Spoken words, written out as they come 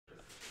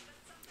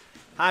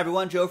Hi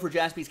everyone, Joe for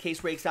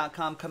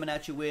JaspysCaseBreaks.com coming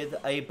at you with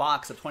a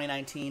box of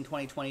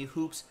 2019-2020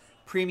 Hoops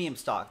Premium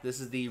Stock.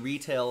 This is the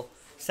retail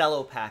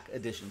Cello Pack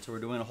edition, so we're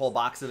doing a whole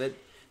box of it.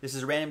 This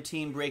is random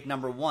team break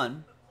number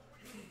 1.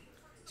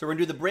 So we're going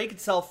to do the break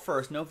itself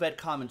first, no vet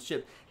common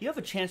chip. You have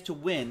a chance to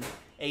win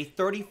a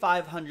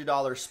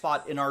 $3,500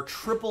 spot in our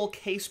triple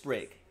case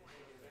break.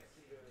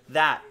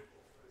 That,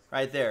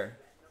 right there,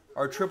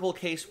 our triple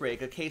case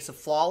break, a case of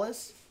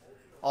Flawless,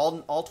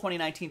 all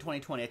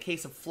 2019-2020, a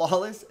case of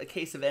Flawless, a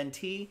case of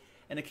NT,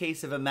 and a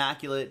case of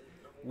Immaculate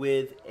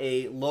with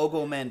a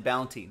Logo Men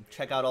bounty.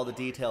 Check out all the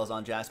details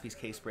on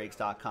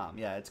JaspysCaseBreaks.com.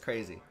 Yeah, it's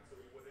crazy.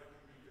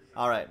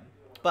 All right,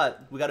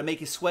 but we got to make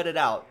you sweat it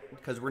out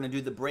because we're going to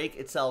do the break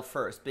itself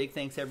first. Big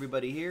thanks to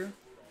everybody here.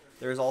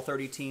 There's all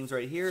 30 teams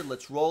right here.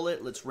 Let's roll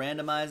it. Let's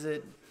randomize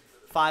it.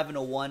 5 and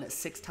a 1,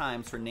 6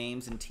 times for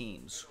names and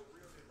teams.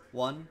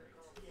 1,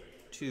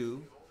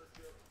 2,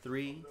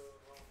 3,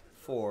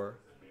 4,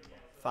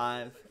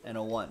 5, and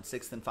a 1.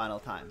 6th and final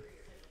time.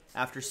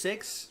 After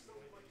 6,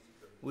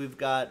 we've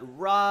got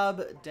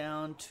Rob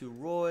down to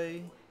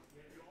Roy.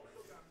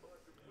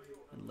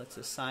 And let's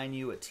assign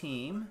you a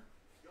team.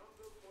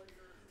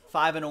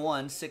 5 and a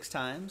 1, 6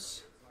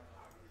 times.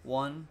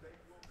 1,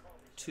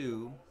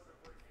 2,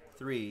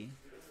 3,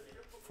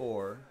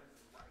 4,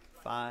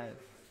 5,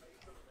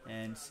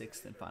 and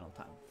 6th and final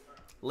time.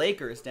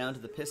 Lakers down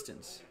to the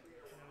Pistons.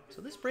 So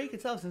this break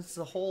itself, since it's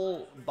a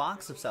whole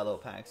box of Cello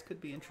packs,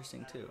 could be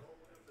interesting too.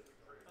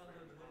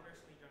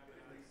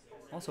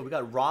 Also, we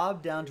got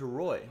Rob down to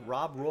Roy.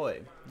 Rob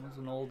Roy. That was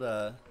an old,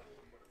 guys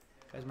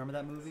remember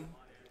that movie?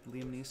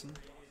 Liam Neeson.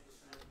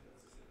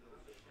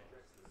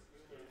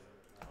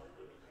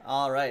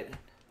 All right.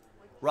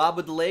 Rob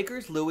with the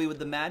Lakers, Louie with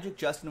the Magic,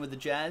 Justin with the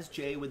Jazz,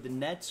 Jay with the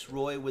Nets,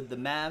 Roy with the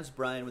Mavs,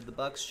 Brian with the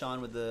Bucks, Sean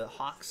with the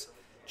Hawks,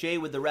 Jay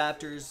with the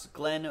Raptors,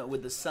 Glenn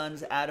with the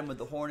Suns, Adam with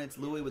the Hornets,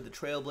 Louie with the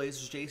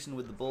Trailblazers, Jason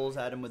with the Bulls,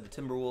 Adam with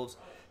the Timberwolves,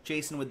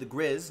 Jason with the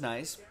Grizz,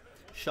 nice.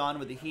 Sean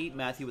with the Heat,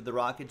 Matthew with the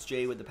Rockets,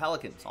 Jay with the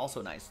Pelicans,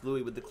 also nice.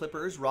 Louie with the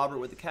Clippers, Robert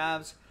with the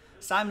Cavs,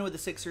 Simon with the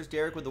Sixers,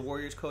 Derek with the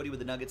Warriors, Cody with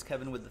the Nuggets,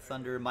 Kevin with the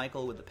Thunder,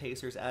 Michael with the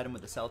Pacers, Adam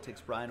with the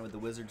Celtics, Brian with the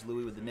Wizards,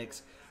 Louie with the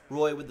Knicks,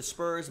 Roy with the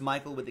Spurs,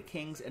 Michael with the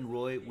Kings, and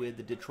Roy with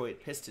the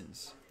Detroit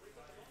Pistons.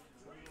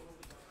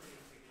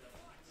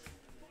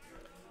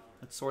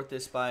 Let's sort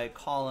this by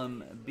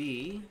column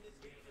B.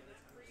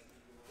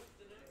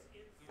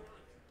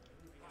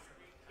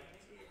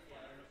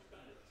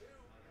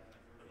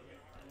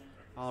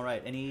 All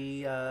right,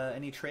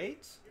 any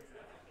trades?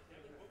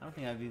 I don't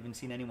think I've even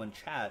seen anyone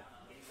chat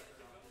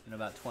in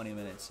about 20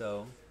 minutes,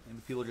 so maybe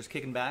people are just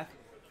kicking back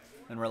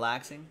and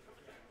relaxing.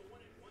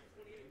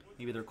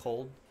 Maybe they're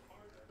cold.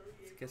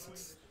 I guess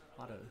it's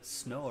a lot of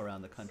snow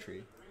around the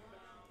country.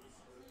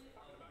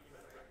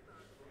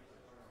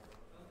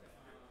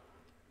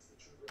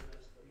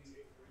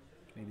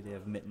 Maybe they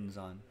have mittens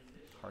on.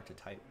 Hard to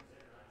type.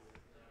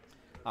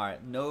 All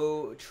right,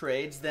 no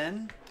trades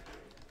then.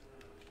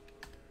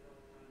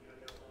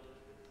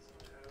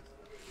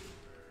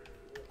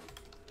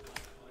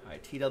 All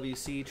right,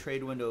 TWC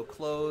trade window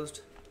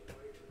closed.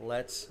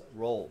 Let's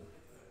roll.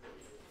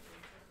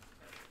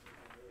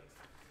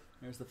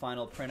 There's the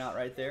final printout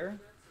right there.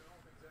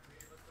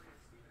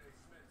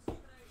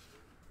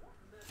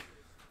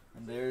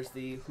 And there's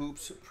the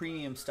Hoops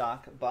Premium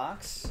Stock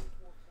box.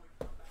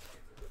 I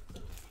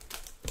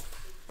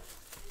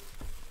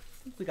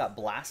think we got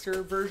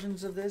blaster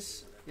versions of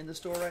this in the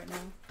store right now.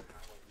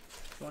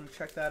 If you want to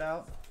check that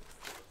out.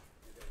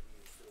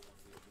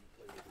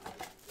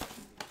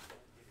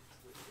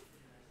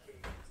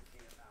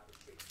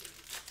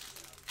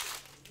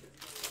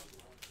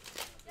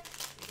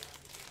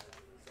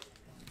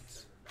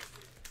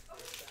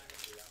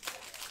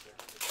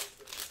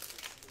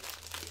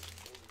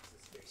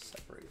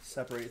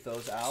 Separate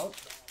those out.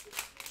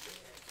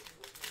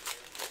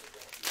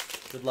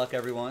 Good luck,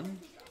 everyone.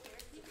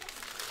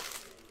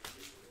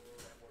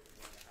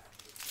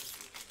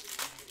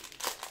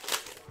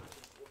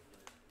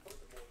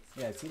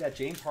 Yeah, see that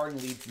James Harden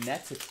leads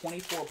Nets a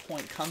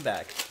 24-point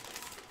comeback.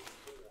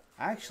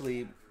 I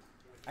actually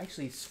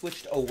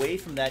switched away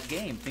from that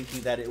game,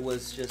 thinking that it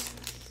was just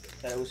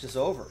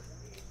over.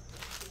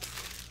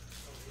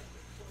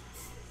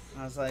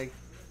 I was like,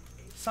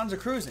 Suns are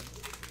cruising.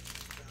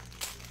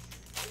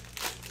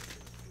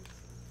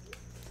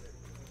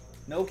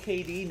 No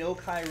KD, no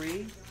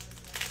Kyrie.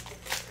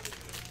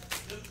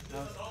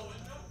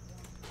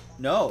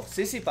 No,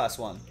 Tsitsipas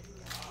won.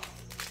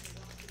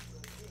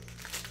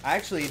 I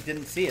actually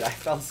didn't see it. I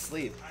fell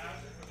asleep.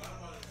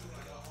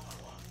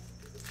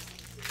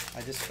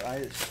 I just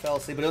fell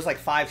asleep, but it was like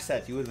 5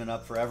 sets. You would have been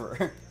up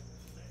forever.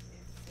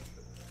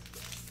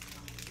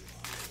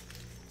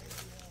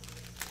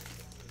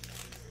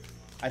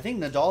 I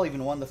think Nadal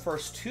even won the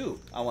first 2,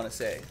 I want to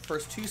say.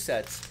 First 2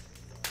 sets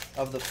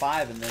of the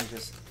 5 and then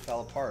just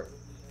fell apart.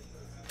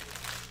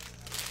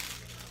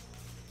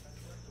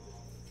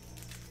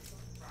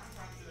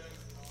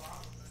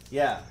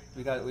 Yeah,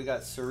 we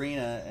got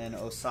Serena and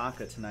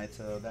Osaka tonight,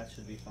 so that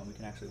should be fun. We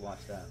can actually watch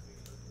that.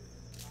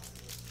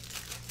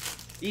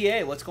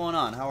 EA, what's going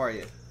on? How are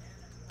you?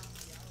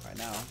 Right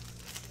now,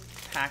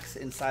 packs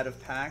inside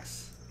of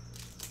packs,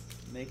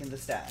 making the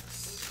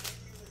stacks.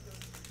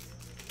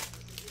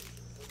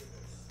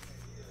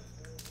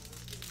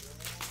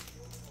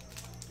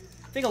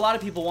 I think a lot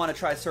of people want to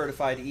try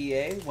certified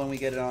EA when we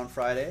get it on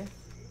Friday.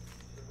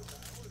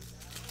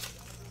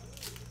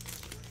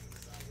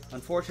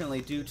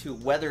 Unfortunately, due to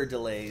weather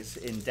delays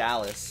in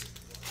Dallas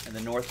and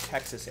the North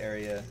Texas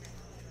area,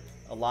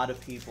 a lot of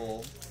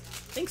people,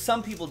 I think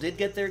some people did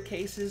get their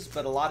cases,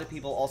 but a lot of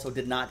people also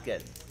did not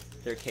get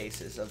their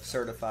cases of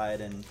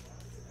certified and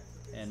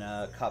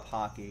cup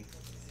hockey.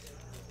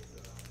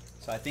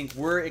 So I think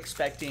we're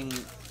expecting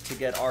to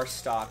get our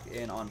stock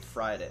in on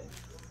Friday,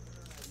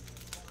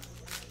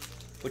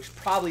 which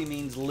probably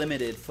means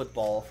limited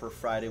football for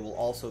Friday will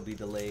also be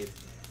delayed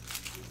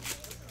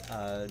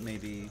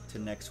maybe to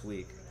next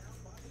week.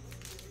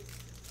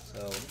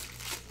 So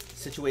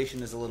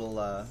situation is a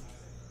little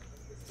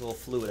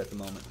fluid at the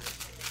moment.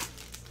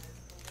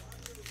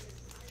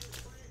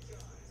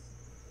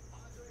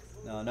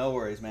 No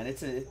worries, man.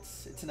 It's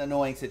an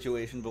annoying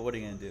situation, but what are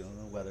you gonna do?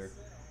 The weather.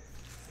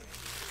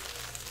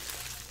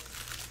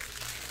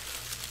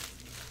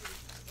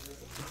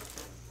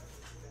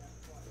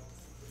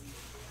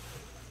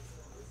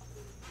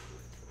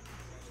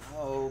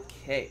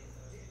 Okay,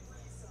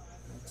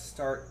 let's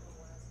start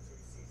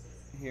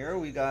here.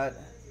 We got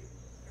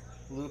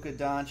Luka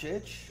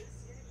Doncic.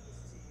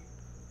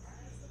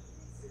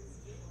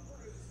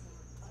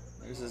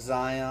 There's a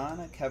Zion,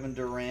 a Kevin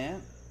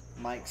Durant,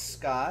 Mike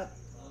Scott,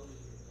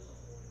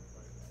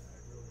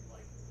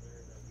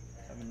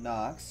 Kevin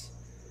Knox.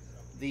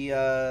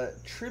 The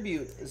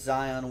tribute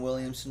Zion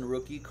Williamson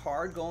rookie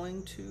card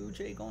going to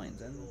Jay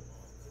Goins and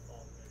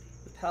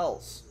the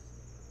Pels.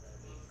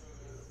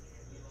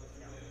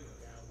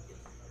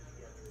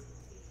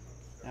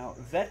 Now,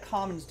 vet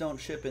commons don't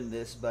ship in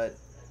this, but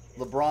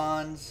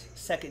LeBron's,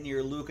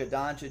 second-year Luka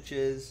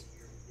Doncic's,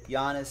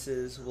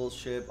 Giannis's will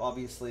ship.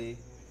 Obviously,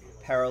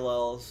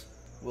 parallels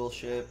will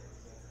ship.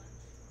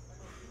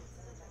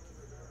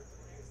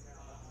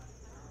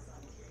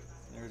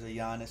 There's a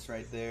Giannis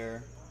right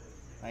there.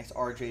 Nice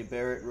RJ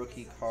Barrett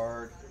rookie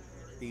card.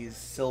 These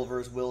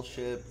silvers will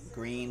ship.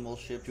 Green will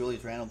ship.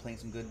 Julius Randle playing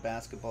some good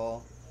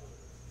basketball.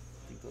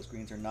 I think those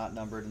greens are not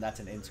numbered, and that's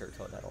an insert,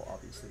 so that'll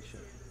obviously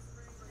ship.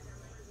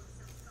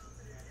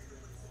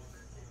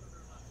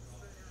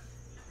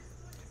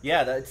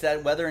 Yeah, it's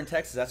that weather in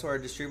Texas. That's what our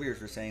distributors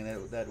were saying,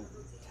 that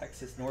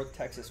Texas, North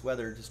Texas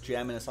weather just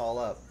jamming us all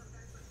up.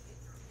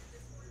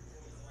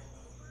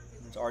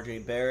 There's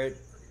RJ Barrett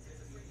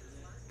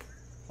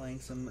playing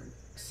some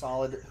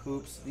solid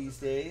hoops these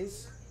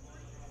days.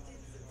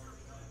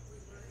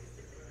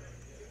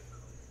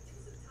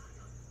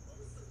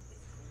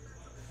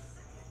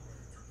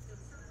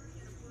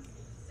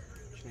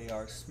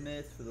 J.R.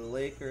 Smith for the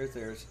Lakers.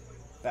 There's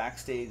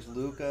backstage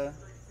Luka.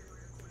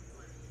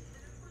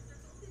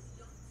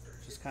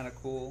 Kind of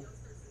cool.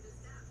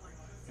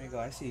 There you go.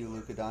 I see you,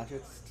 Luka Doncic.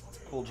 It's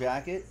a cool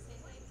jacket.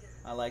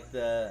 I like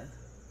the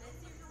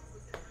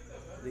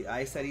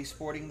ice that he's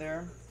sporting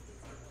there.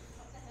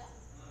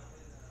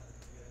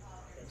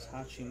 There's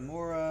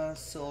Hachimura,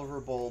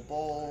 Silver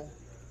Bowl,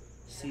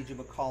 CJ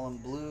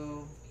McCollum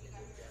blue.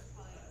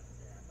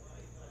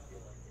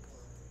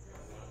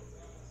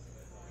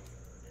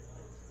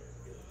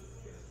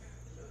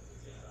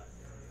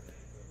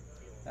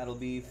 That'll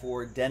be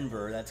for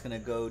Denver. That's going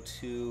to go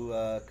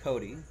to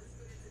Cody.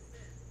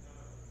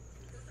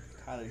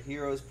 Tyler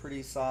Hero's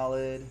pretty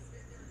solid.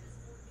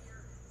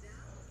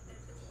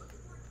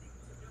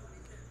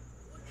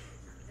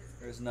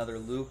 There's another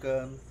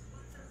Luka.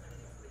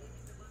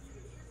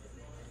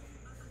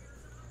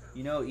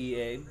 You know,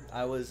 EA,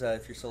 I was,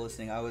 if you're still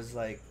listening, I was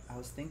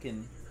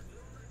thinking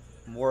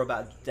more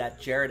about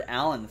that Jared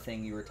Allen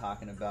thing you were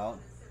talking about.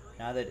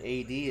 Now that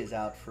AD is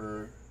out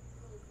for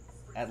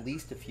at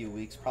least a few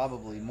weeks,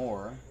 probably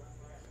more.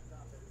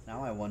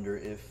 Now I wonder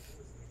if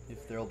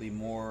there'll be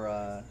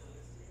more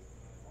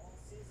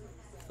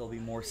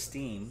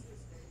steam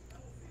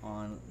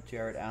on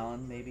Jared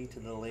Allen maybe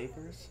to the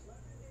Lakers.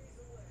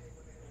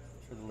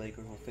 I'm sure the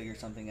Lakers will figure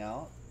something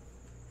out.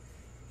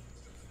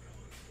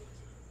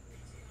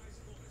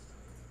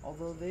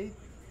 Although they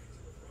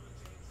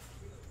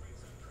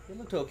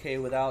looked okay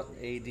without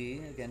AD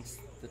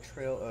against the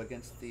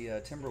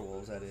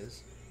Timberwolves, that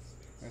is.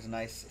 There's a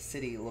nice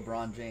City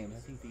LeBron James. I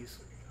think these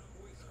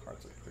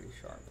cards look pretty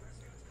sharp.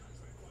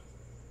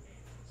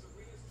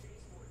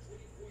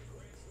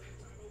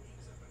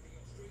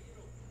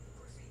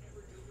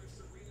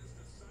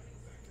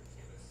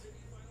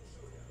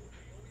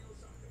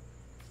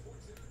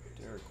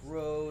 Derrick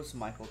Rose,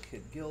 Michael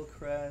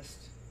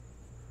Kidd-Gilchrist.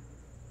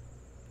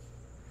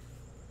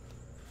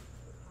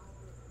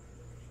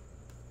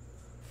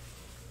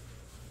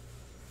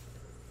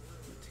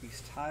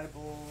 Matisse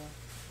Thybulle.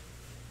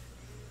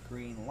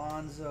 Green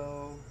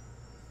Lonzo,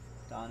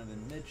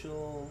 Donovan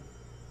Mitchell,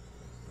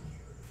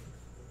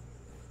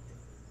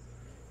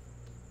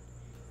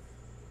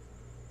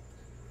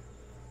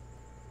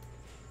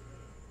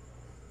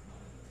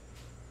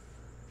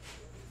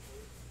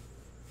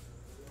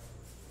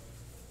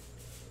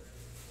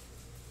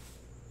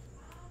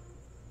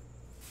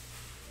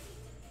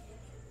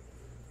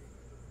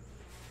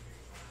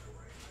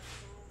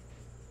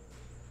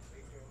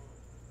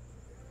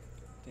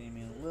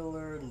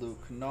 card,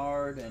 Luke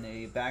Kennard, and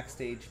a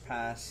backstage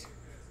pass,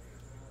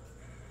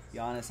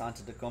 Giannis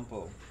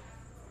Antetokounmpo.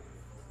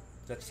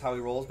 That's how he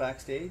rolls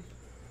backstage?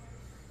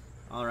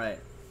 All right.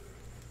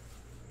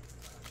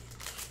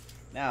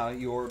 Now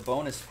your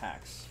bonus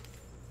packs,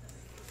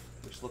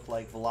 which look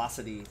like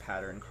velocity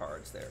pattern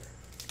cards there.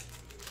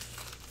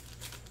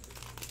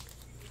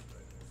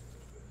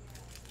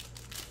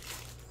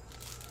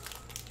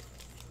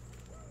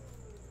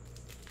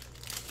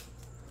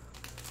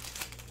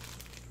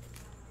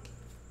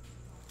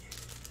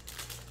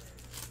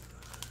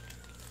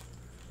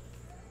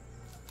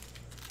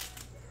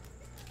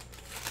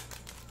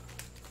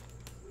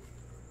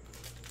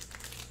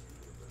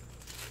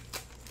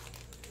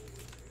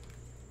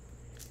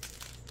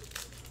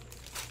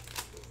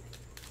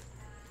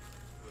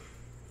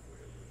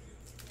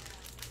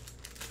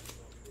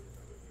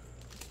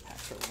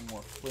 A little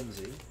more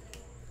flimsy.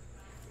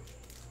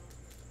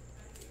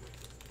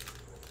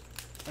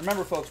 And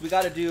remember, folks, we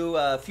got to do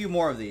a few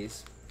more of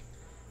these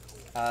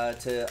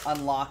to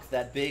unlock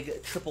that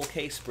big triple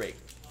case break.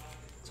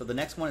 So the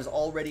next one is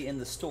already in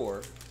the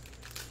store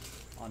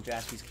on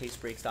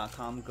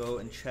jaspyscasebreaks.com. Go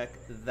and check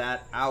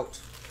that out.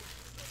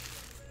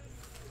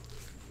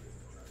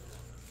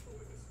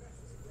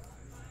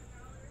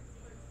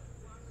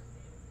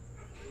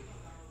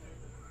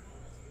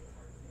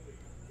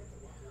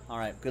 All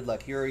right, good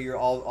luck. Here are your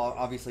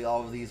obviously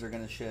all of these are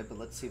going to ship, but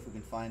let's see if we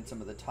can find some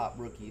of the top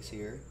rookies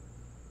here.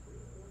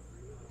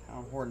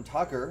 Tom Horton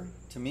Tucker,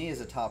 to me,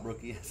 is a top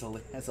rookie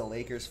as a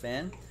Lakers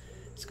fan.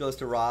 This goes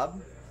to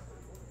Rob.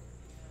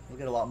 We'll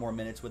get a lot more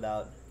minutes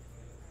without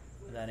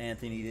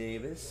Anthony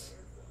Davis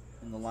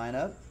in the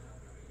lineup.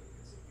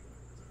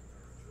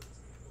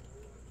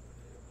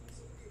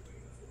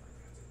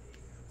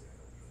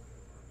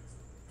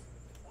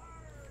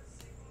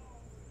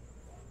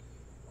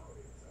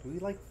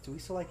 Do we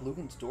still like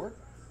Lugens Dort?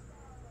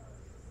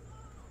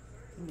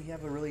 Didn't he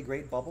have a really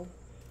great bubble?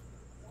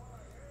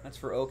 That's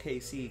for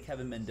OKC,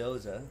 Kevin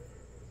Mendoza.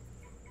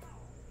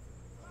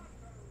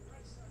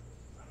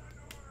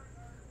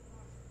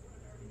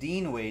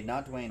 Dean Wade,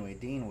 not Dwayne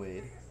Wade, Dean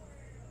Wade.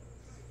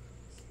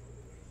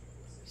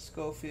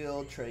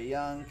 Schofield, Trae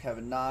Young,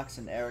 Kevin Knox,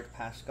 and Eric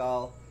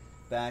Pascal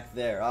back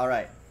there. All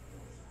right,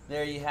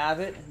 there you have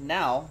it.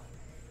 Now,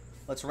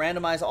 let's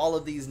randomize all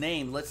of these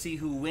names. Let's see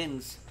who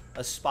wins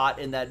a spot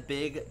in that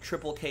big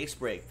triple case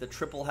break, the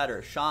triple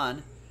header.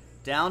 Sean,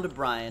 down to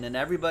Brian, and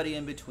everybody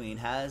in between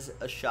has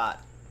a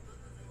shot.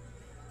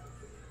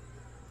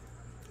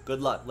 Good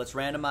luck. Let's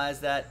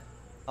randomize that.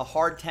 A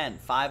hard 10,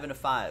 5 and a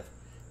 5.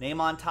 Name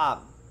on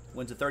top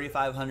wins a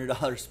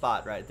 $3,500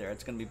 spot right there.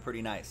 It's going to be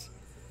pretty nice.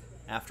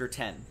 After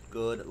 10,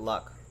 good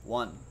luck.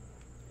 1,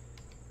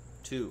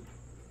 2,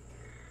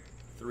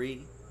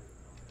 3,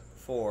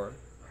 4,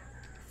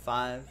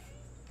 5,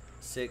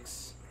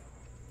 6,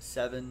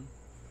 7,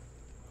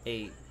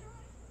 8,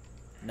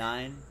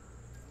 9,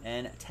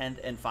 and 10th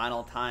and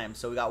final time.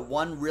 So we got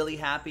one really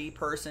happy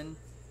person,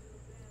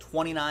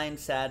 29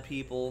 sad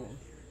people.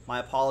 My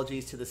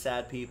apologies to the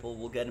sad people.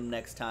 We'll get them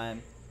next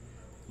time.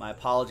 My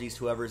apologies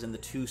to whoever's in the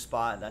 2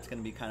 spot. That's going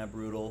to be kind of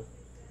brutal.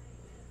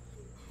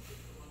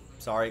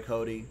 Sorry,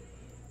 Cody.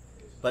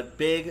 But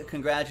big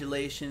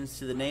congratulations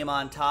to the name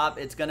on top.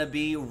 It's going to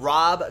be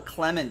Rob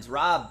Clemens.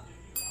 Rob,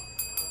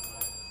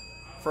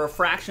 for a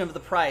fraction of the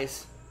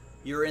price,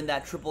 you're in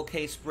that triple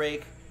case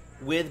break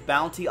with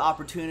bounty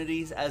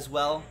opportunities as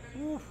well.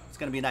 It's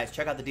going to be nice.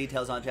 Check out the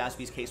details on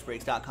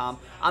jaspyscasebreaks.com.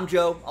 I'm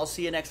Joe. I'll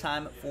see you next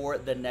time for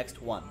the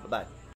next one. Bye-bye.